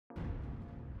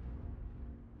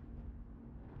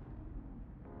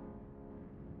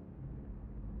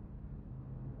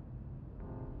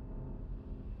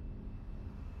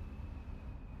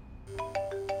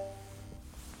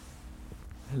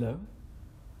Hello?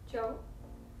 Joel,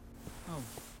 Oh,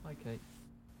 hi Kate.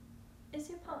 is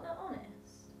your partner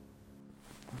honest?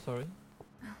 I'm sorry?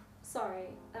 Sorry,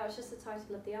 that was just the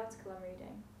title of the article I'm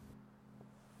reading.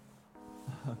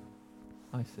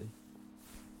 I see.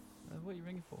 What are you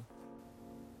ringing for?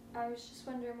 I was just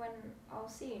wondering when I'll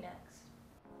see you next.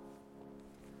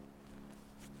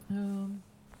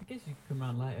 I guess you could come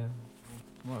round later.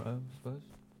 Or tomorrow, I suppose.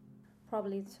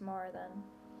 Probably tomorrow then.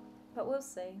 But we'll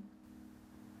see.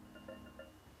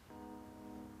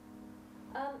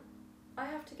 I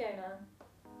have to go now.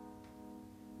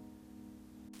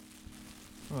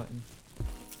 Alright then.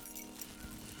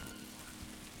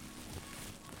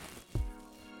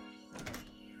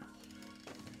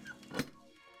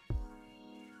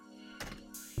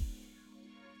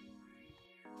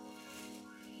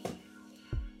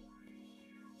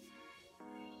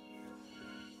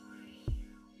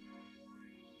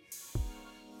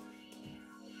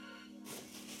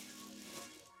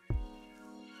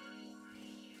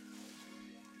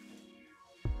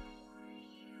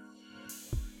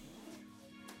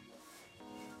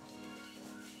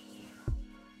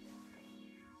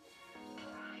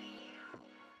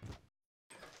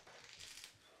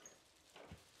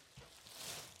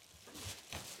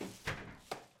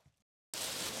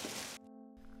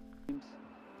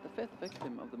 The fifth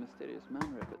victim of the mysterious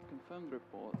man rabbit confirmed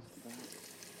reports that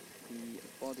the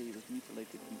body was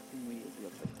mutilated in the same way as the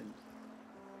other victims,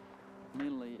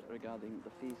 mainly regarding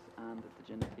the face and the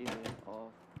genitalia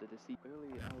of the deceased.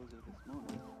 Early hours of this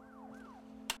morning,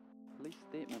 police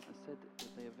statement has said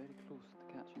that they are very close to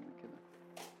catching the killer.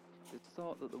 It's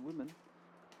thought that the woman,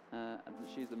 and that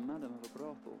she is the madam of a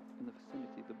brothel in the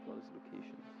vicinity of the brothers'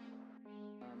 locations.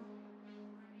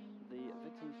 The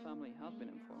victim's family have been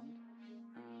informed,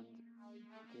 and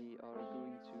they are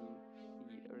going to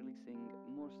be releasing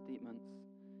more statements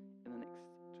in the next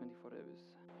 24 hours.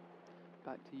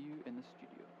 Back to you in the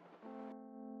studio.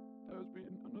 There has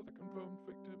been another confirmed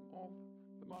victim of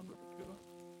the man rabbit killer,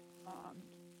 and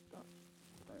that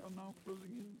they are now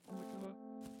closing in on the killer,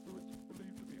 who is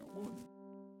believed to be a woman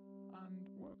and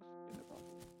works in a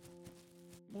brothel.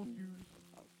 More news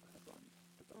as the headlines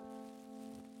develop.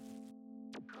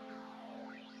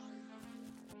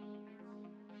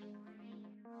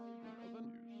 In other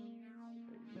news,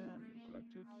 a man who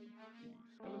collected the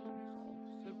skeletons of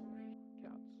several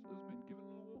cats has been given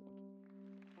an award.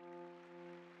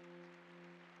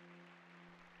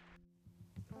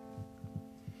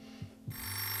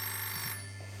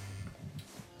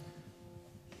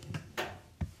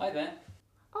 Hi there.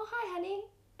 Oh, hi, honey.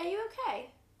 Are you okay?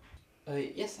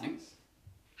 Yes, thanks.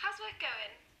 How's work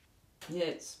going?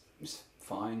 Yeah, it's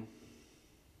fine.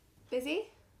 Busy?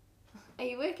 Are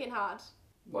you working hard?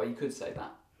 Well, you could say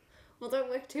that. Well, don't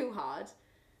work too hard.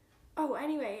 Oh,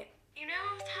 anyway, you know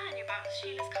I was telling you about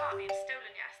Sheila's car being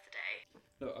stolen yesterday?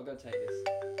 Look, I'll go take this.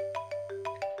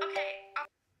 Okay,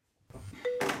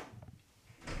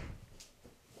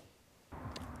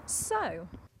 So,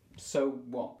 So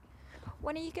what?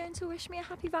 when are you going to wish me a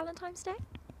happy Valentine's Day?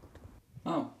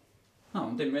 Oh, I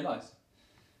didn't realise.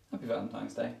 Happy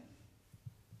Valentine's Day.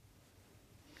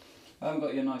 I haven't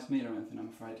got you a nice meal or anything, I'm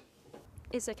afraid.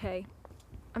 It's okay.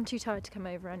 I'm too tired to come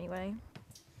over anyway.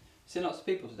 Seen lots of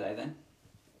people today then?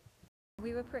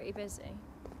 We were pretty busy.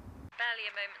 Barely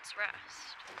a moment's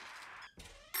rest.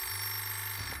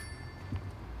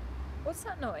 What's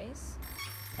that noise?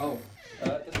 Oh,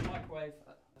 there's a microwave.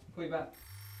 I'll call you back.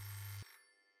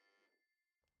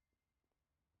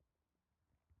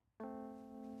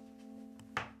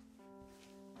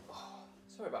 Oh,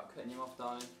 sorry about cutting you off,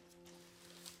 darling.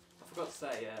 I forgot to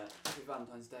say, happy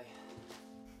Valentine's Day.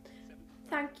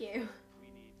 thank you.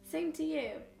 Same to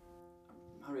you.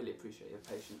 I really appreciate your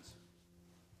patience.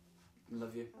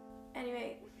 Love you.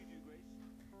 Anyway,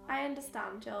 I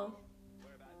understand, Joel.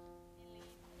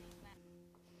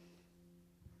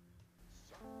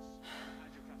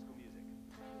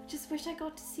 Just wish I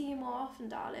got to see you more often,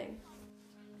 darling.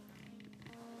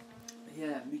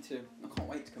 Yeah, me too. I can't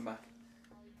wait to come back.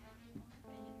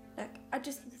 Look, I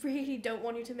just really don't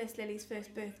want you to miss Lily's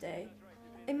first birthday.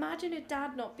 Imagine her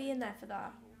dad not being there for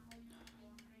that.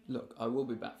 Look, I will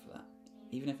be back for that.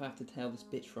 Even if I have to tail this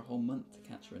bitch for a whole month to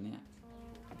catch her in the act.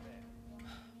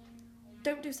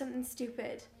 Don't do something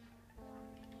stupid.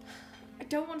 I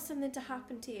don't want something to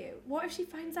happen to you. What if she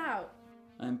finds out?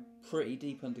 I'm pretty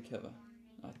deep undercover.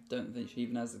 I don't think she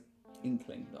even has an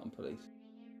inkling that I'm police.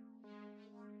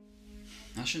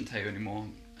 I shouldn't tell you anymore,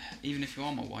 even if you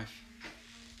are my wife.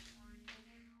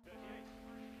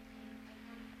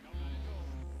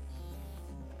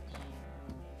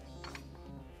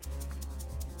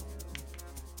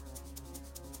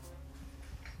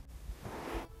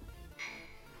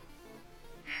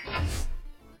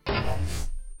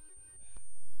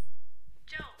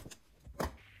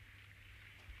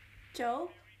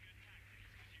 Joel?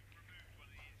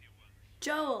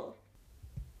 Joel?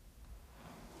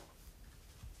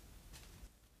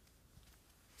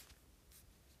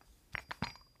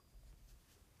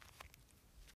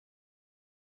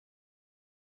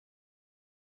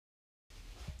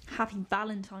 Happy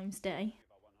Valentine's Day.